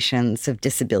representations of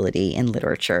disability in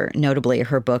literature, notably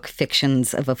her book,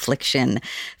 Fictions of Affliction,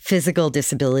 Physical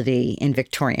Disability in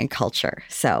Victorian Culture.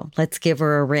 So let's give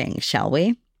her a ring, shall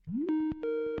we?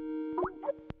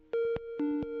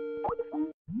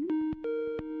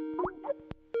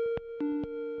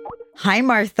 Hi,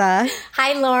 Martha.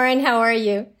 Hi, Lauren. How are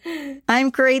you? I'm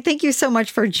great. Thank you so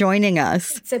much for joining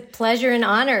us. It's a pleasure and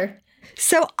honor.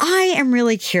 So I am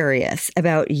really curious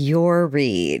about your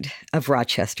read of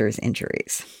Rochester's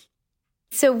Injuries.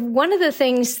 So one of the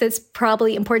things that's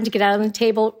probably important to get out on the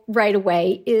table right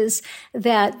away is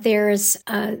that there's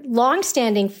a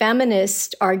longstanding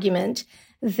feminist argument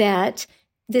that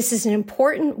this is an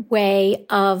important way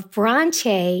of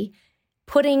Bronte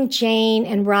putting Jane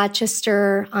and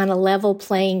Rochester on a level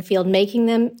playing field, making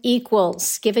them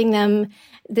equals, giving them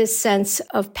this sense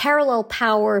of parallel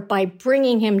power by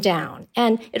bringing him down.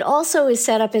 And it also is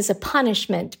set up as a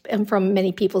punishment from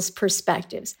many people's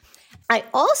perspectives. I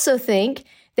also think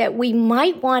that we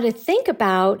might want to think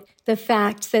about the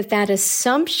fact that that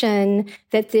assumption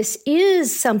that this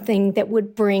is something that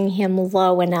would bring him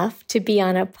low enough to be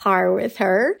on a par with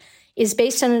her is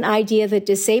based on an idea that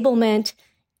disablement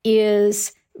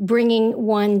is bringing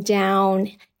one down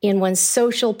in one's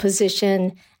social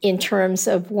position, in terms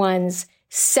of one's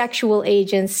sexual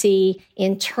agency,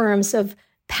 in terms of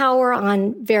power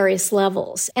on various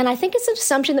levels. And I think it's an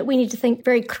assumption that we need to think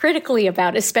very critically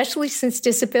about, especially since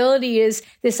disability is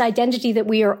this identity that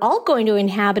we are all going to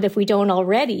inhabit if we don't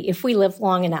already, if we live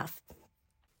long enough.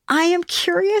 I am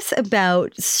curious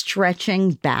about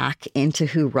stretching back into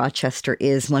who Rochester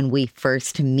is when we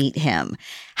first meet him.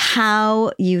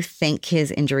 How you think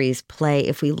his injuries play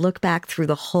if we look back through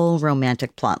the whole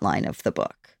romantic plotline of the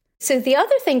book. So the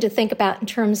other thing to think about in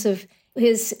terms of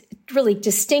his really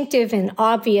distinctive and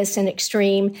obvious and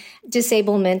extreme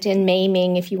disablement and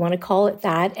maiming, if you want to call it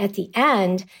that, at the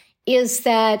end, is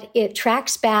that it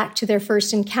tracks back to their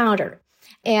first encounter.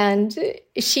 And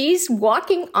she's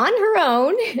walking on her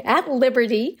own at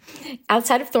Liberty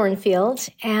outside of Thornfield,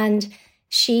 and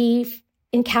she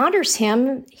encounters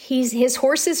him. His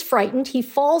horse is frightened. He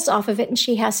falls off of it, and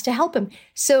she has to help him.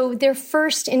 So their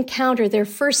first encounter, their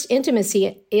first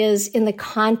intimacy is in the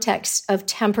context of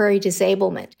temporary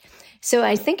disablement. So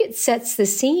I think it sets the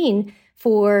scene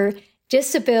for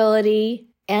disability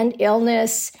and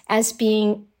illness as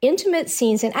being intimate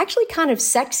scenes and actually kind of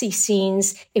sexy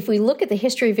scenes if we look at the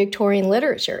history of Victorian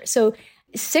literature. So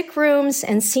sick rooms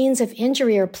and scenes of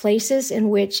injury are places in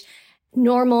which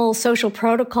normal social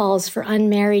protocols for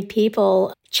unmarried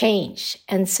people change.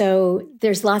 And so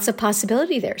there's lots of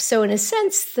possibility there. So in a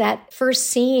sense, that first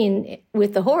scene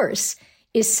with the horse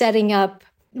is setting up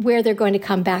where they're going to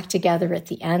come back together at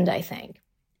the end, I think.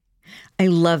 I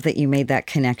love that you made that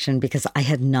connection because I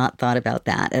had not thought about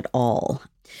that at all.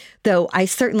 Though I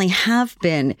certainly have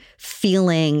been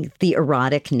feeling the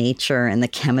erotic nature and the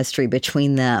chemistry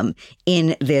between them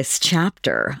in this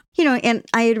chapter. And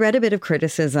I had read a bit of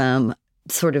criticism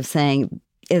sort of saying,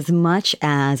 as much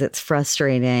as it's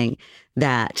frustrating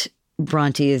that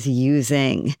Bronte is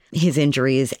using his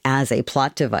injuries as a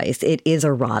plot device, it is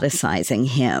eroticizing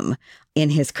him in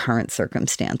his current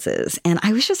circumstances. And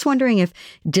I was just wondering if,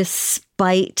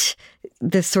 despite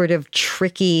the sort of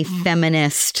tricky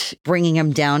feminist, bringing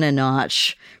him down a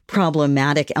notch,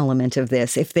 problematic element of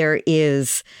this, if there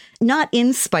is, not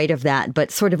in spite of that,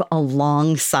 but sort of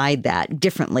alongside that,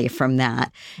 differently from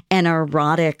that, an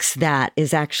erotics that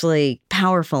is actually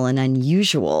powerful and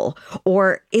unusual?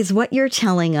 Or is what you're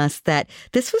telling us that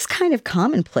this was kind of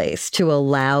commonplace to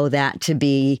allow that to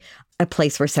be a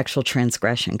place where sexual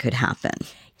transgression could happen?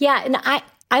 Yeah, and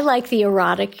I like the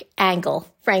erotic angle,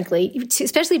 frankly,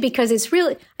 especially because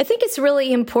I think it's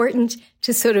really important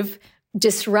to sort of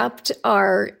disrupt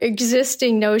our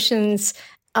existing notions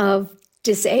of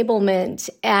disablement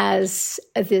as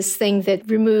this thing that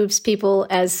removes people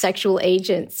as sexual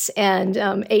agents and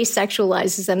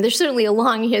asexualizes them. There's certainly a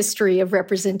long history of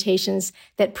representations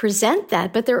that present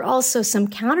that, but there are also some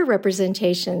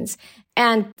counter-representations.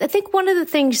 And I think one of the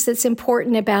things that's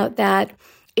important about that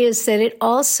is that it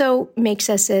also makes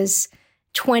us as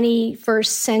 21st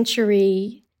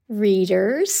century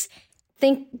readers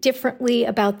think differently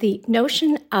about the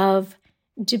notion of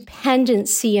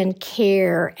dependency and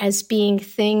care as being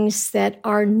things that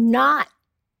are not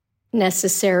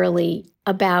necessarily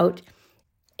about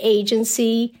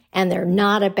agency and they're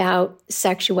not about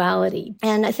sexuality.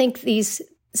 And I think these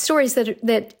stories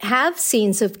that have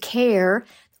scenes of care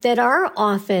that are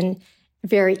often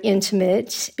very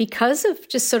intimate because of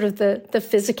just sort of the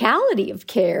physicality of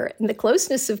care and the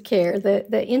closeness of care,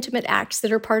 the intimate acts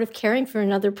that are part of caring for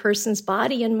another person's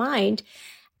body and mind.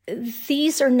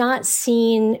 These are not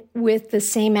seen with the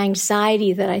same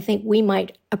anxiety that I think we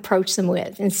might approach them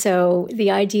with. And so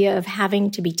the idea of having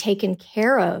to be taken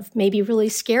care of may be really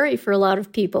scary for a lot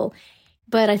of people.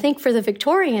 But I think for the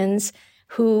Victorians,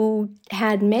 who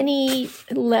had many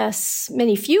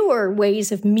fewer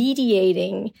ways of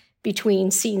mediating between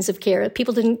scenes of care.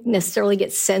 People didn't necessarily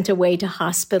get sent away to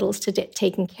hospitals to get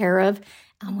taken care of.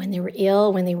 When they were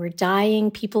ill, when they were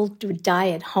dying, people would die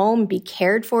at home, be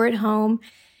cared for at home.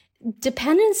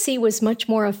 Dependency was much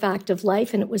more a fact of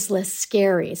life, and it was less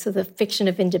scary. So the fiction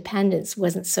of independence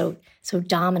wasn't so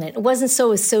dominant. It wasn't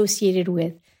so associated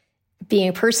with being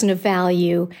a person of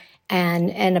value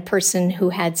and a person who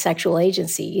had sexual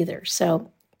agency either.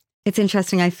 So it's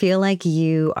interesting. I feel like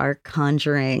you are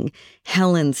conjuring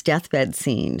Helen's deathbed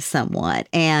scene somewhat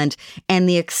and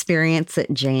the experience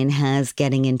that Jane has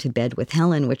getting into bed with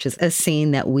Helen, which is a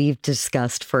scene that we've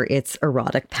discussed for its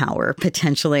erotic power,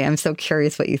 potentially. I'm so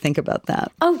curious what you think about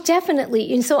that. Oh,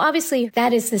 definitely. And so obviously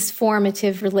that is this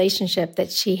formative relationship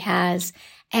that she has.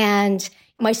 And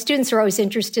my students are always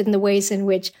interested in the ways in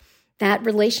which that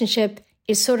relationship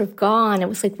is sort of gone. It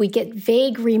was like we get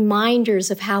vague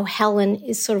reminders of how Helen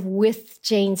is sort of with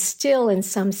Jane still in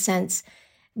some sense.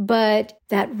 But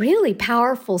that really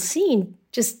powerful scene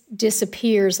just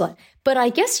disappears. But I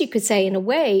guess you could say, in a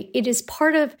way, it is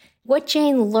part of what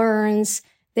Jane learns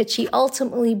that she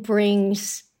ultimately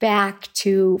brings back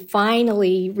to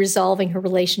finally resolving her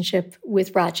relationship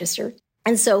with Rochester.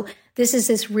 And so this is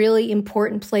this really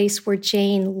important place where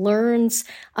Jane learns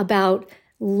about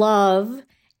love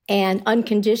and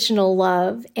unconditional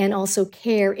love and also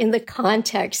care in the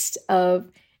context of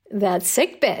that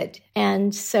sickbed.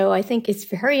 And so I think it's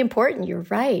very important. You're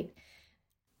right.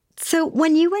 So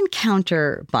when you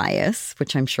encounter bias,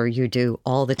 which I'm sure you do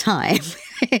all the time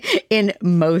in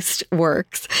most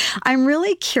works, I'm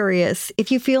really curious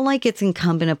if you feel like it's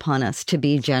incumbent upon us to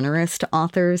be generous to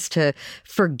authors, to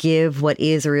forgive what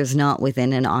is or is not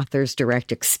within an author's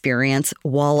direct experience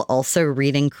while also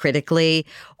reading critically,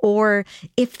 or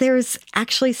if there's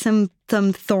actually some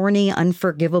thorny,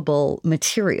 unforgivable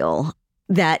material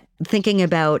that thinking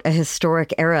about a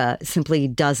historic era simply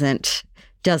doesn't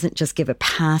just give a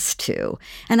pass to.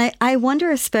 And I wonder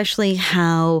especially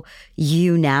how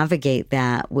you navigate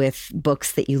that with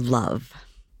books that you love.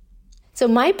 So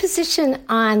my position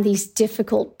on these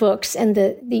difficult books and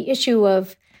the issue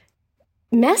of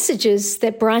messages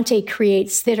that Bronte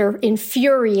creates that are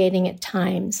infuriating at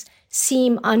times,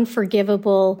 seem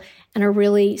unforgivable, and are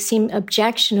really seem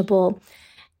objectionable,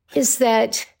 is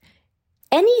that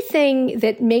anything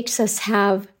that makes us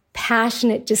have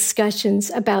passionate discussions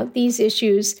about these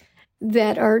issues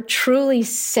that are truly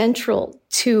central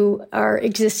to our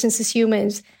existence as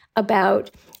humans, about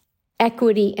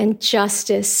equity and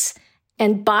justice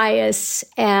and bias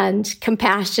and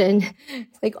compassion,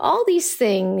 like all these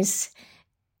things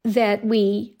that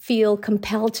we feel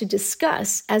compelled to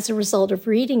discuss as a result of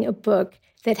reading a book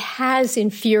that has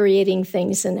infuriating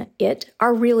things in it,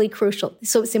 are really crucial.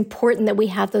 So it's important that we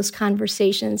have those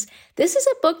conversations. This is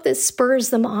a book that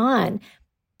spurs them on,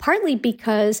 partly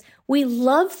because we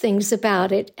love things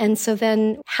about it. And so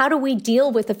then how do we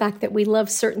deal with the fact that we love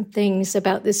certain things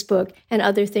about this book and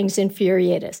other things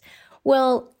infuriate us?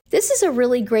 Well, this is a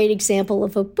really great example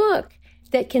of a book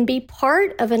that can be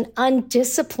part of an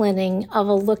undisciplining of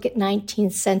a look at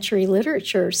 19th century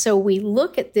literature. So we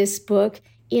look at this book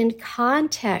in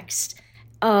context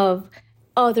of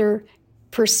other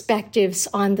perspectives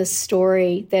on the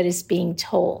story that is being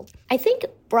told. I think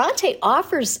Bronte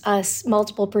offers us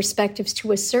multiple perspectives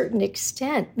to a certain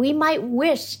extent. We might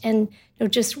wish and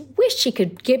just wish she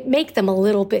could make them a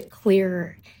little bit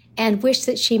clearer, and wish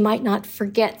that she might not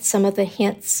forget some of the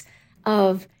hints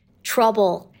of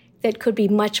trouble that could be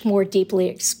much more deeply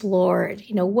explored.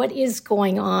 What is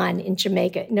going on in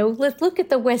Jamaica? Let's look at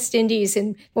the West Indies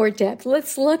in more depth.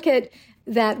 Let's look at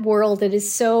that world that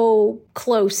is so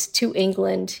close to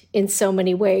England in so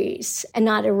many ways and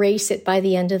not erase it by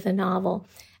the end of the novel.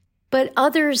 But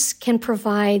others can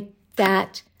provide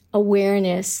that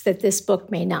awareness that this book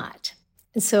may not.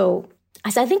 And so I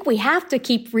think we have to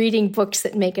keep reading books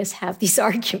that make us have these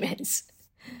arguments.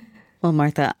 Well,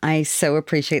 Martha, I so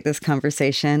appreciate this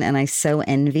conversation, and I so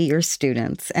envy your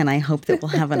students, and I hope that we'll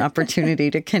have an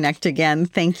opportunity to connect again.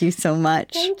 Thank you so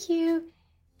much. Thank you.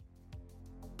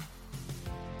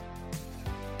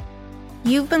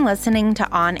 You've been listening to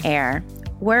On Air.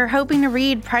 We're hoping to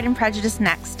read Pride and Prejudice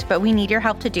next, but we need your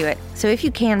help to do it. So if you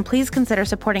can, please consider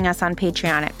supporting us on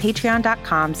Patreon at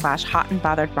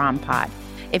patreon.com/hotandbotheredrompod.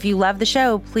 If you love the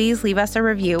show, please leave us a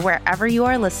review wherever you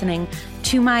are listening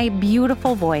to my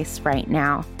beautiful voice right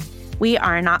now. We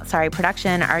are a Not Sorry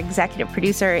production. Our executive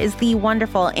producer is the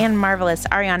wonderful and marvelous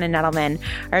Ariana Nettleman.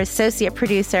 Our associate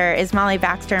producer is Molly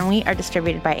Baxter, and we are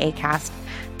distributed by Acast.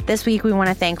 This week, we want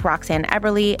to thank Roxanne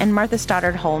Eberle and Martha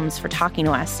Stoddard Holmes for talking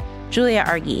to us, Julia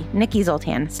Argy, Nikki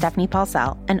Zoltan, Stephanie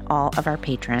Paulsell, and all of our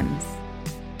patrons.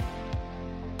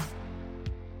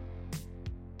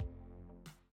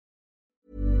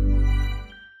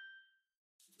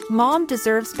 Mom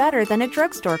deserves better than a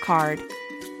drugstore card.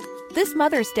 This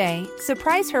Mother's Day,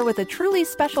 surprise her with a truly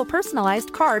special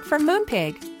personalized card from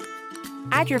Moonpig.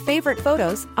 Add your favorite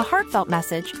photos, a heartfelt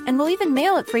message, and we'll even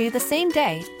mail it for you the same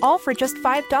day, all for just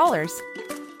 $5.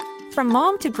 From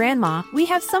mom to grandma, we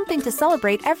have something to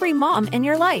celebrate every mom in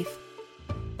your life.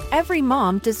 Every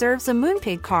mom deserves a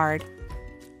Moonpig card.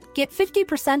 Get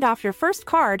 50% off your first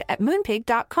card at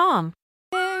Moonpig.com.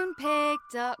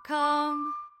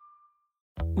 Moonpig.com.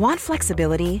 Want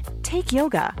flexibility? Take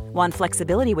yoga. Want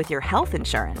flexibility with your health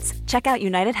insurance? Check out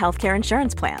United Healthcare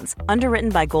Insurance Plans. Underwritten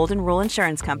by Golden Rule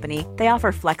Insurance Company, they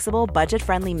offer flexible,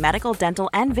 budget-friendly medical, dental,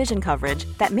 and vision coverage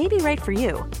that may be right for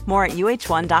you. More at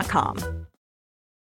UH1.com.